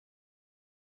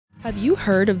Have you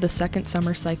heard of the Second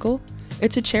Summer Cycle?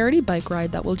 It's a charity bike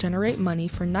ride that will generate money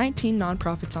for 19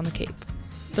 nonprofits on the Cape.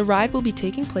 The ride will be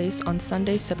taking place on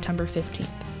Sunday, September 15th.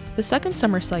 The Second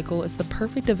Summer Cycle is the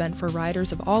perfect event for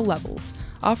riders of all levels,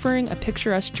 offering a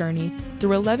picturesque journey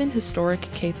through 11 historic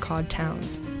Cape Cod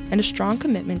towns and a strong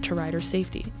commitment to rider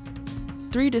safety.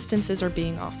 3 distances are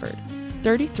being offered: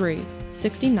 33,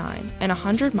 69, and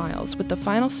 100 miles, with the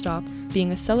final stop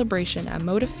being a celebration at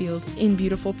Moda Field in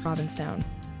beautiful Provincetown.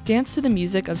 Dance to the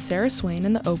music of Sarah Swain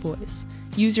and the O-Boys.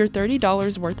 Use your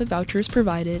 $30 worth of vouchers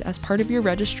provided as part of your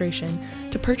registration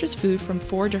to purchase food from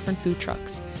 4 different food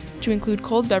trucks, to include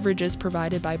cold beverages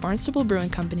provided by Barnstable Brewing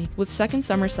Company with Second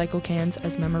Summer Cycle cans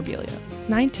as memorabilia.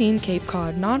 19 Cape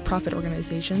Cod nonprofit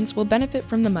organizations will benefit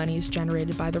from the monies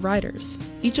generated by the riders,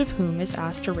 each of whom is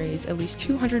asked to raise at least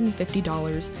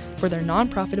 $250 for their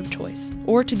nonprofit of choice,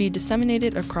 or to be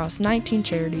disseminated across 19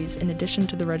 charities in addition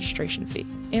to the registration fee.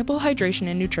 Ample hydration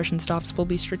and nutrition stops will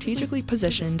be strategically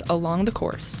positioned along the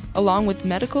course, along with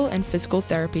medical and physical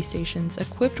therapy stations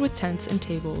equipped with tents and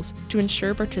tables to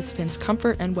ensure participants'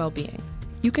 comfort and well-being.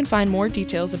 You can find more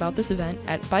details about this event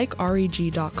at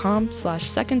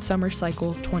bikereg.com/Second Summer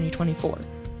Cycle 2024.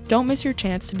 Don't miss your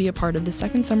chance to be a part of the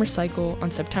Second Summer Cycle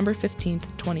on September 15th,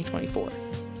 2024.